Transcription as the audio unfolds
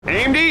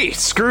AMD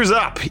screws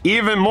up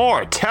even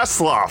more.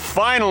 Tesla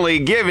finally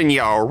giving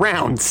you a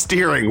round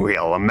steering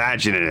wheel.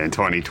 Imagine it in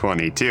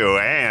 2022.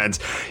 And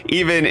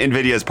even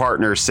NVIDIA's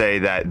partners say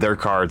that their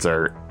cards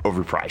are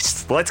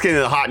overpriced. Let's get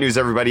into the hot news,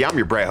 everybody. I'm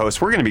your Brett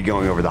host. We're going to be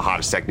going over the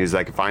hottest tech news that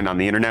I can find on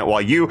the internet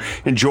while you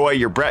enjoy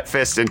your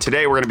breakfast. And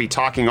today we're going to be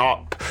talking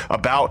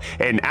about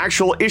an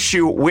actual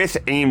issue with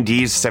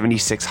AMD's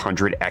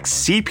 7600X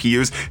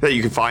CPUs that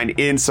you can find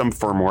in some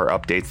firmware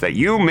updates that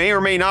you may or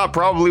may not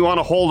probably want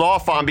to hold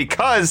off on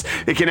because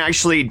it can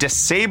actually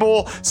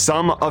disable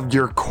some of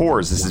your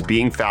cores. This is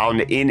being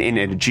found in an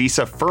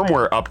AGESA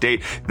firmware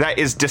update that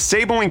is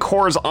disabling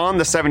cores on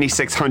the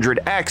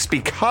 7600X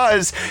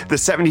because the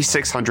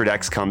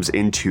 7600X comes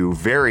in two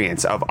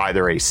variants of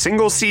either a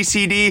single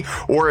CCD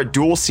or a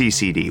dual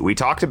CCD. We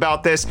talked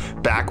about this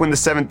back when the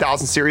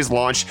 7000 series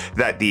launched,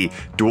 that the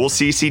dual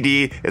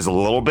CCD is a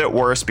little bit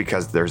worse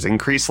because there's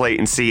increased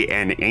latency,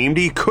 and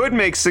AMD could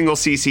make single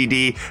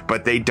CCD,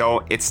 but they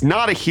don't. It's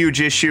not a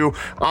huge issue.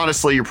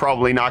 Honestly, you're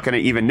probably not going to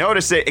even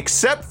notice it,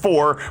 except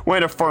for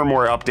when a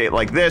firmware update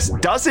like this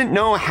doesn't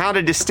know how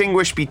to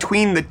distinguish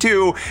between the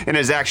two and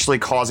is actually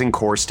causing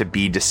cores to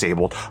be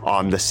disabled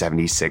on the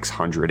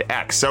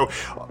 7600X. So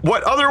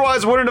what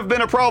otherwise wouldn't have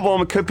been a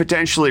problem could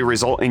potentially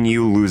result in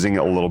you losing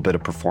a little bit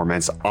of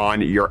performance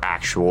on your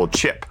actual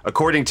chip.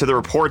 According to the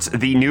reports,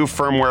 the new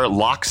firmware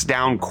locks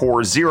down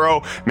Core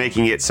 0,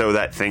 making it so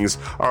that things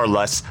are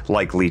less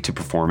likely to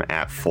perform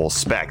at full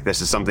spec. This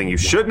is something you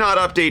should not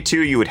update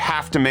to. You would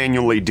have to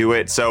manually do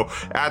it. So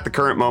at the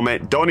current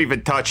moment, don't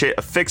even touch it.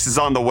 A fix is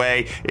on the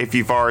way. If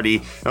you've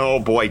already, oh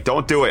boy,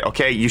 don't do it.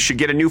 Okay, you should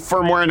get a new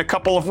firmware in a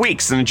couple of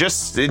weeks, and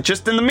just in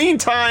the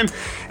meantime,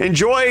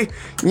 enjoy,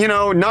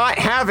 not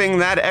having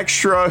that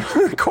extra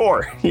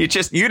core. You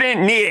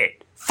didn't need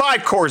it.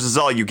 5 cores is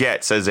all you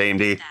get, says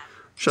AMD.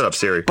 Shut up,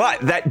 Siri.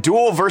 But that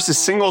dual versus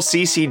single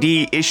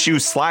CCD issue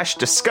 /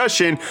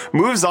 discussion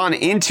moves on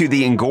into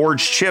the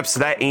engorged chips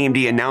that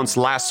AMD announced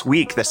last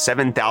week, the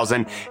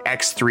 7000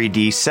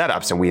 X3D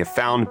setups. And we have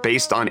found,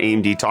 based on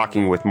AMD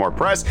talking with more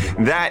press,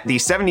 that the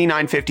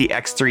 7950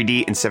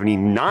 X3D and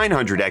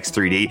 7900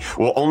 X3D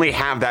will only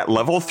have that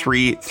level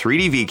 3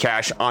 3D V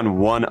cache on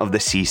one of the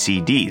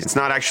CCDs. It's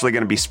not actually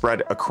going to be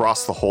spread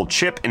across the whole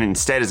chip, and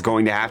instead is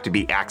going to have to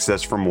be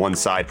accessed from one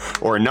side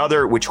or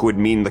another, which would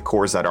mean the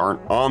cores that aren't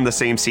on the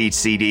same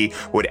CCD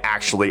would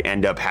actually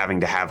end up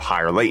having to have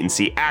higher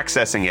latency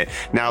accessing it.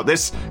 Now,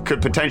 this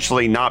could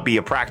potentially not be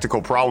a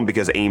practical problem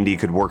because AMD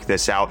could work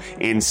this out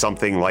in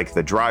something like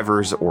the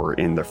drivers or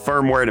in the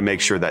firmware to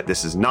make sure that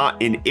this is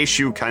not an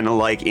issue, kind of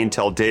like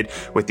Intel did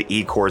with the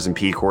E-cores and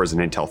P-cores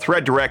and Intel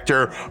Thread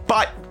Director.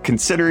 But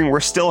considering we're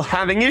still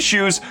having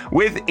issues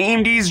with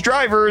AMD's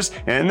drivers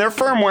and their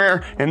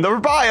firmware and their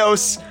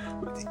BIOS,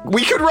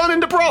 we could run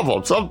into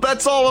problems. So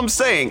that's all I'm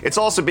saying. It's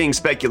also being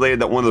speculated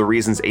that one of the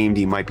reasons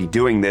AMD might be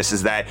doing this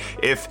is that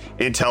if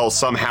Intel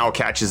somehow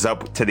catches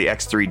up to the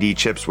X3D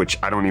chips, which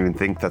I don't even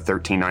think the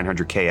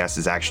 13900KS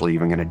is actually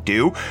even going to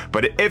do,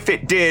 but if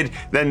it did,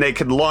 then they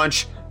could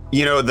launch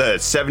the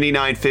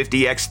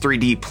 7950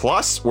 X3D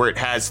Plus, where it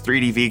has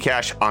 3D V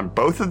cache on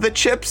both of the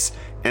chips,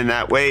 and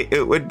that way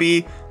it would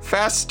be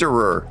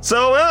faster.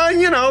 So,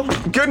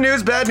 good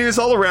news, bad news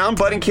all around.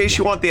 But in case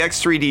you want the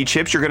X3D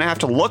chips, you're going to have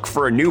to look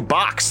for a new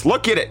box.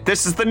 Look at it.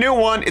 This is the new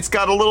one. It's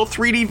got a little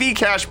 3D V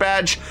cache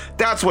badge.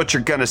 That's what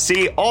you're going to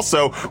see.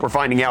 Also, we're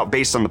finding out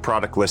based on the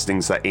product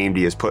listings that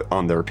AMD has put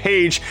on their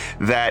page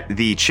that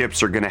the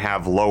chips are going to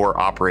have lower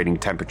operating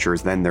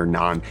temperatures than their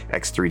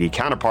non-X3D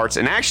counterparts,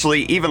 and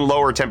actually even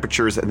lower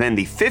temperatures than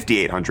the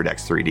 5800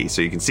 X3D.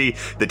 So you can see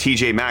the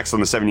TJ Max on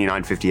the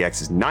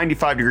 7950X is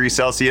 95 degrees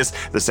Celsius.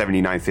 The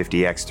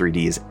 7950X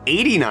X3D is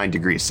 89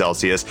 degrees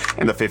Celsius,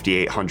 and the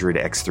 5800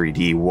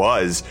 X3D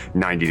was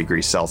 90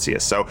 degrees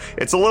Celsius. So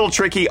it's a little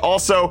tricky.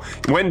 Also,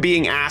 when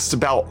being asked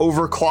about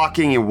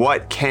overclocking and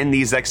what can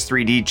these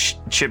X3D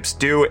chips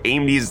do,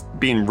 AMD's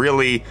being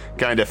really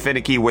kind of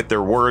finicky with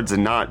their words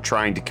and not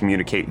trying to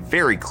communicate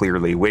very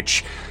clearly,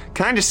 which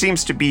kind of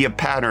seems to be a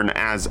pattern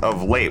as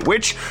of late,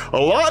 which a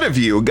lot of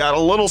you got a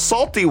little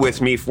salty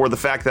with me for the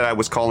fact that I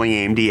was calling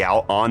AMD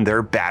out on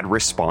their bad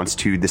response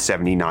to the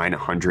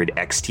 7900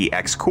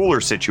 XTX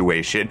cooler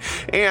situation.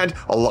 And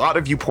a lot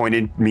of you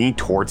pointed me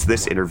towards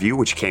this interview,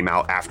 which came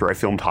out after I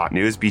filmed Hot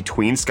News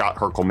between Scott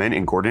Herkelman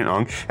and Gordon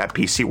Ung at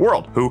PC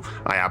World, who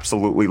I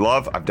absolutely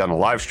love. I've done a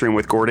live stream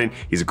with Gordon.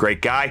 He's a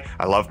great guy.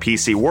 I love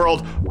PC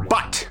World,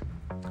 but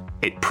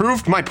it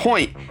proved my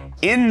point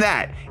in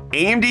that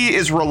AMD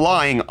is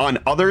relying on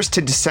others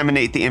to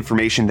disseminate the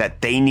information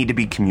that they need to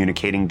be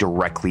communicating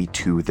directly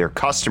to their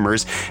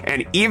customers.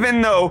 And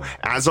even though,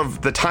 as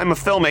of the time of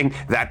filming,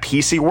 that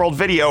PC World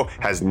video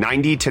has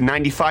 90 to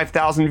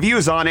 95,000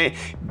 views on it,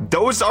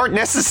 those aren't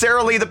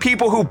necessarily the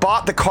people who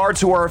bought the cards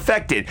who are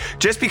affected.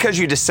 Just because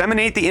you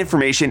disseminate the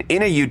information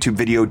in a YouTube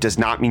video does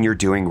not mean you're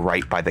doing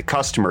right by the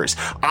customers.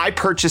 I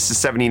purchased the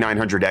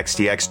 7900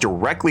 XTX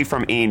directly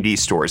from AMD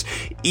stores.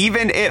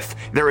 Even if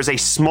there is a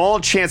small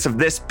chance of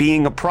this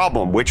being a problem,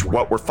 problem, which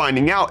what we're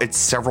finding out, it's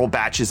several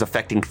batches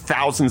affecting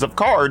thousands of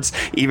cards,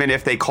 even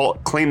if they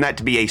claim that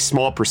to be a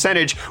small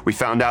percentage. We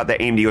found out that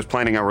AMD was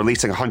planning on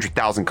releasing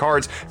 100,000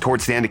 cards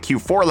towards the end of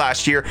Q4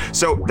 last year,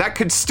 so that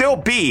could still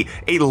be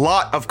a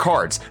lot of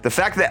cards. The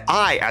fact that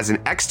I, as an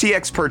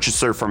XTX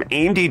purchaser from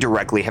AMD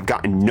directly, have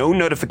gotten no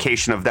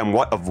notification of them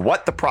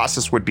what the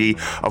process would be,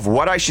 of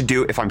what I should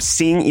do if I'm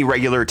seeing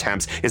irregular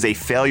attempts, is a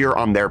failure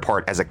on their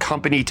part as a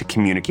company to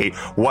communicate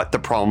what the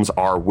problems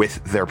are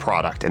with their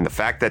product. And the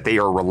fact that they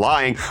are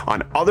relying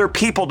on other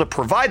people to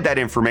provide that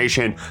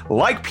information,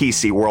 like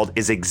PC World,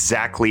 is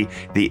exactly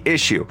the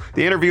issue.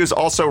 The interview is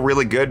also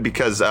really good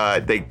because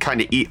they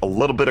kind of eat a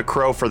little bit of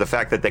crow for the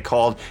fact that they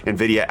called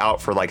NVIDIA out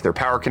for like their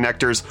power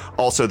connectors.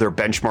 Also, their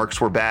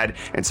benchmarks were bad,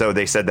 and so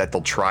they said that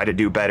they'll try to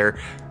do better.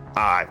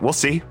 We'll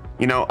see.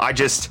 You know,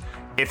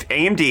 if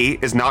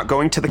AMD is not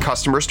going to the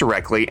customers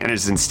directly and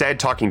is instead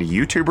talking to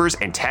YouTubers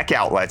and tech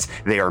outlets,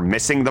 they are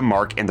missing the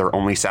mark, and they're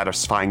only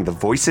satisfying the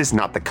voices,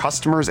 not the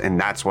customers, and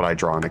that's what I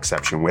draw an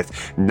exception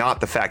with. Not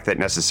the fact that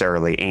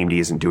necessarily AMD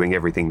isn't doing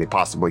everything they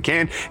possibly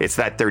can, it's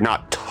that they're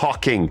not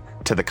talking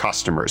to the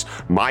customers.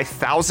 My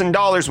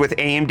 $1,000 with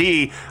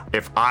AMD,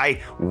 if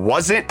I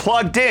wasn't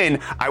plugged in,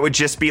 I would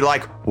just be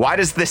like, why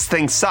does this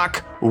thing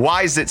suck?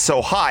 Why is it so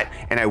hot?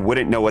 And I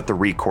wouldn't know what the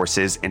recourse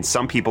is. And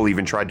some people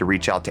even tried to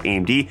reach out to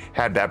AMD,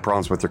 had bad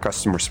problems with their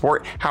customer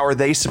support. How are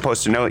they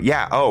supposed to know?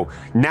 Yeah, oh,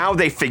 now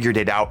they figured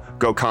it out.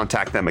 Go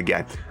contact them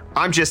again.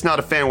 I'm just not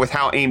a fan with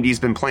how AMD's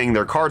been playing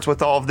their cards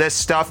with all of this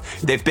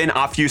stuff. They've been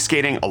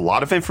obfuscating a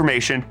lot of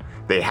information.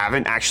 They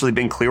haven't actually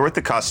been clear with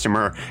the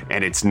customer,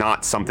 and it's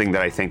not something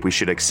that I think we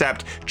should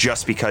accept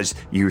just because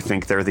you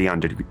think they're the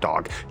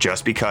underdog,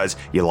 just because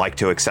you like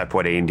to accept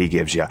what AMD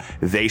gives you.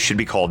 They should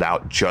be called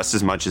out just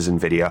as much as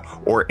NVIDIA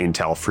or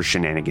Intel for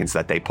shenanigans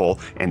that they pull,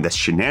 and the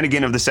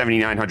shenanigan of the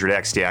 7900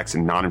 XTX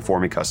and not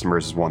informing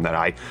customers is one that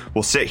I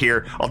will sit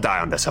here, I'll die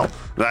on this hill.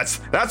 That's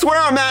where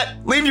I'm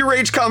at. Leave your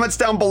rage comments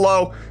down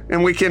below,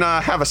 and we can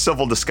have a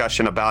civil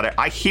discussion about it.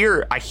 I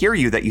hear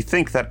you that you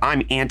think that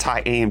I'm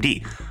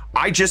anti-AMD.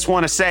 I just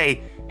want to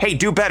say, hey,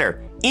 do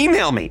better.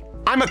 Email me.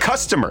 I'm a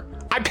customer.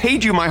 I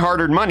paid you my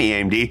hard-earned money,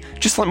 AMD.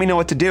 Just let me know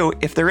what to do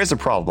if there is a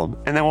problem,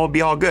 and then we'll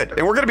be all good.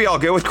 And we're going to be all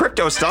good with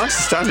crypto stocks.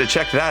 It's time to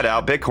check that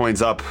out.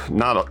 Bitcoin's up,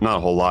 not a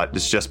whole lot.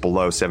 It's just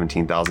below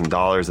 $17,000.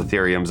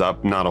 Ethereum's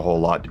up, not a whole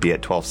lot, to be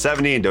at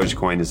 $12.70, and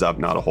Dogecoin is up,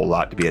 not a whole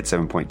lot, to be at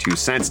 7.2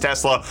 cents.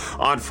 Tesla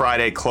on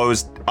Friday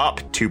closed up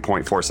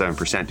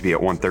 2.47% to be at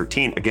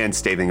 113, again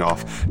staving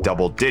off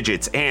double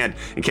digits. And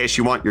in case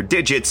you want your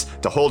digits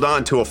to hold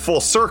on to a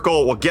full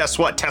circle, well, guess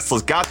what?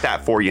 Tesla's got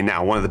that for you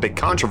now. One of the big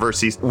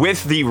controversies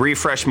with the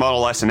refresh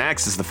Model S and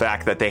X is the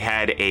fact that they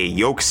had a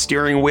yoke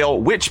steering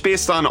wheel, which,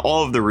 based on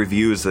all of the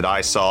reviews that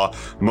I saw,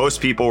 most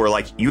people were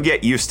like, you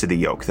get used to the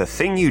yoke. The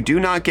thing you do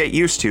not get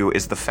used to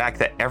is the fact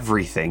that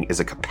everything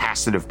is a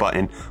capacitive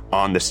button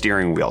on the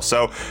steering wheel.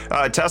 So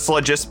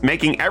Tesla just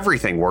making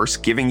everything worse,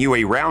 giving you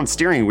a round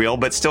steering wheel,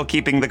 but still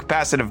keeping the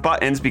capacitive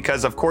buttons,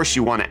 because of course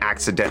you want to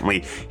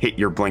accidentally hit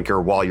your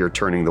blinker while you're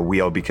turning the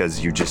wheel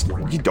because you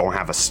don't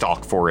have a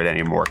stock for it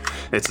anymore.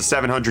 It's a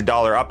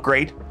 $700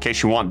 upgrade, in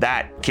case you want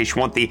that, in case you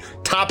want the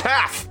top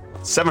half.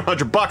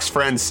 $700,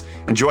 friends.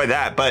 Enjoy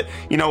that. But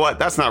you know what?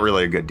 That's not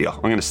really a good deal.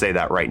 I'm going to say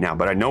that right now,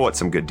 but I know what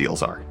some good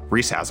deals are.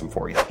 Reese has them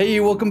for you. Hey,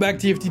 welcome back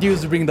to TFT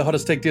Deals. We're bringing the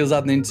hottest tech deals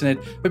out on the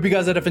internet. Hope you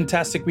guys had a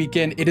fantastic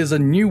weekend. It is a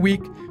new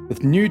week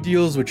with new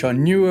deals, which are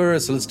newer.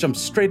 So let's jump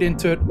straight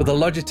into it with the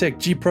Logitech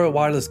G Pro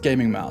wireless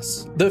gaming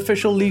mouse. The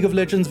official League of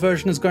Legends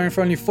version is going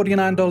for only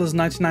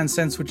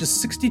 $49.99, which is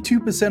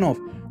 62% off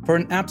for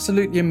an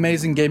absolutely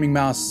amazing gaming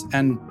mouse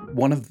and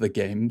one of the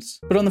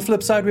games. But on the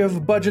flip side, we have a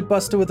budget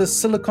buster with a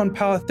Silicon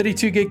Power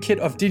 32 gig kit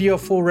of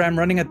DDR4 RAM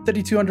running at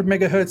 3200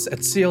 megahertz at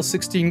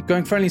CL16,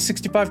 going for only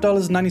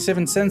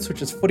 $65.97,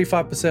 which is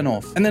 45%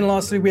 off. And then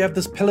lastly, we have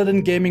this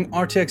Paladin Gaming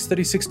RTX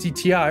 3060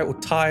 Ti or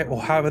TI,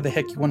 or however the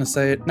heck you want to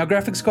say it. Now,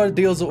 graphics card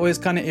deals are always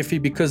kind of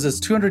iffy because it's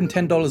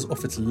 $210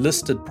 off its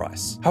listed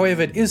price.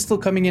 However, it is still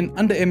coming in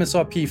under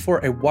MSRP for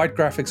a white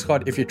graphics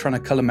card if you're trying to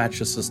color match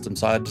your system,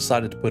 so I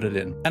decided to put it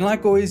in. And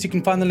like always, you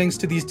can find the links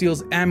to these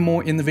deals and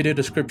more in the video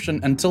description.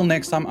 Until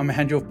next time, I'm gonna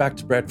hand you off back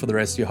to Brad for the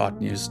rest of your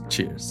hot news.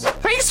 Cheers.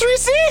 Thanks,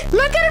 Reese.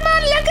 Look at him,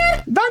 man. Look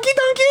at him. Donkey.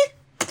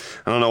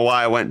 I don't know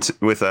why I went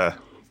with a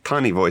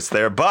punny voice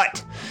there,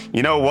 but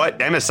you know what?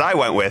 MSI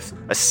went with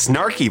a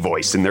snarky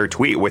voice in their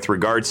tweet with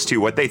regards to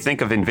what they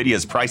think of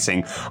NVIDIA's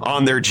pricing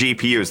on their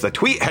GPUs. The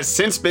tweet has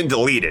since been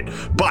deleted,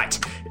 but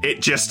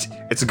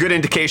it's a good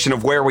indication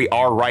of where we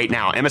are right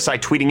now. MSI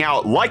tweeting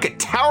out, like a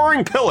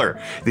towering pillar,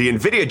 the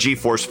NVIDIA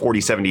GeForce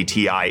 4070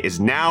 Ti is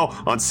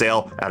now on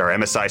sale at our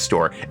MSI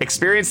store.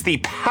 Experience the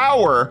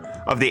power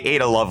of the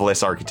Ada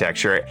Lovelace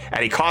architecture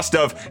at a cost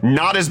of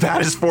not as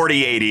bad as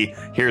 4080.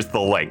 Here's the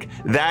link.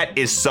 That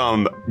is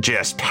some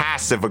just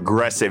passive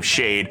aggressive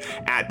shade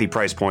at the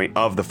price point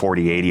of the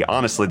 4080.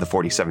 Honestly, the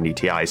 4070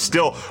 Ti is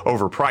still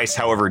overpriced,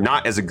 however,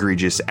 not as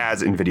egregious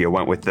as Nvidia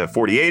went with the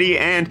 4080,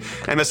 and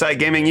MSI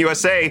Gaming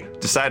USA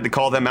decided to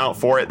call them out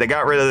for it. They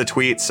got rid of the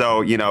tweet,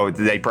 so,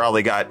 they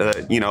probably got,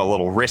 a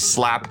little wrist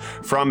slap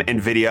from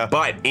Nvidia,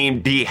 but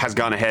AMD has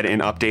gone ahead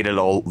and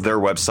updated their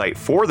website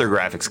for their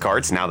graphics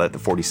cards now that the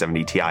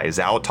 4070 Ti is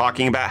out,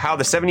 talking about how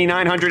the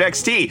 7900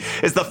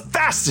 XT is the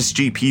fastest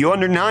GPU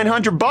under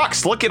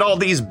 $900. Look at all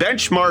these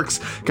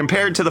benchmarks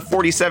compared to the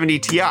 4070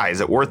 Ti.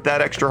 Is it worth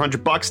that extra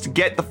 $100 to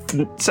get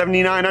the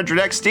 7900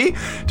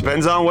 XT?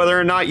 Depends on whether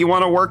or not you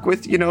want to work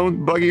with,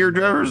 buggier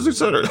drivers,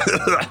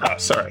 etc.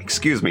 Sorry,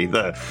 excuse me.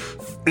 The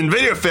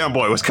Nvidia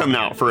fanboy was coming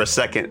out for a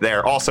second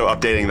there. Also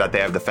updating that they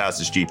have the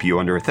fastest GPU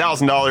under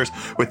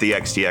 $1,000, with the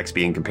XTX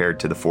being compared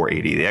to the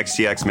 480. The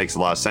XTX makes a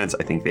lot of sense.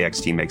 I think the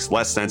XT makes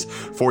less sense.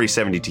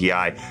 4070 Ti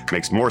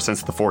makes more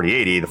sense than the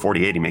 4080. The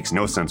 4080 makes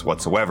no sense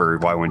whatsoever.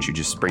 Why wouldn't you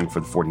just spring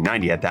for the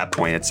 4090 at that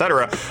point,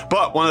 etc.?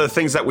 But one of the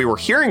things that we were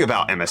hearing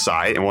about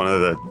MSI, and one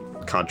of the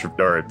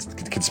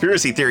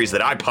conspiracy theories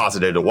that I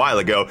posited a while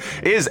ago,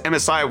 is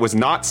MSI was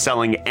not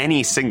selling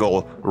any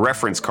single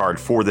reference card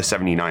for the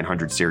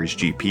 7900 series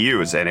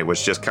GPUs, and it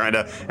was just kind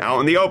of out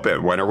in the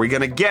open. When are we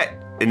going to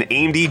get an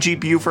AMD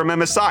GPU from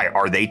MSI?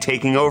 Are they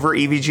taking over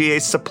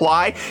EVGA's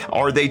supply?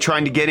 Are they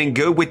trying to get in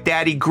good with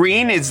Daddy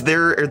Green?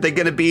 Are they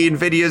going to be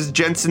NVIDIA's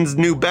Jensen's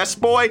new best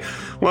boy?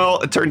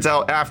 Well, it turns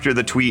out after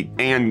the tweet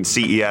and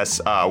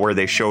CES, where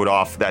they showed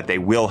off that they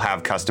will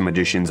have custom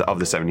editions of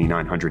the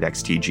 7900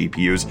 XT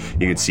GPUs.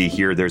 You can see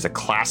here, there's a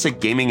classic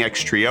Gaming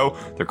X Trio.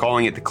 They're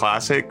calling it the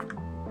Classic.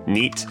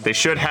 Neat. They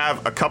should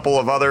have a couple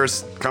of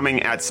others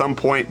coming at some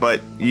point, but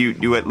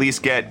you at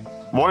least get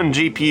one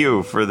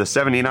GPU for the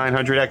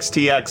 7900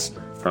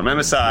 XTX from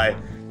MSI,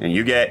 and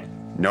you get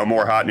no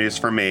more hot news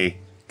from me,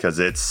 because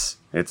it's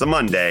a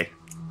Monday.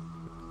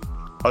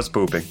 I was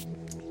pooping.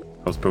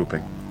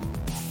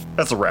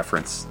 That's a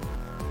reference.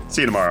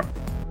 See you tomorrow.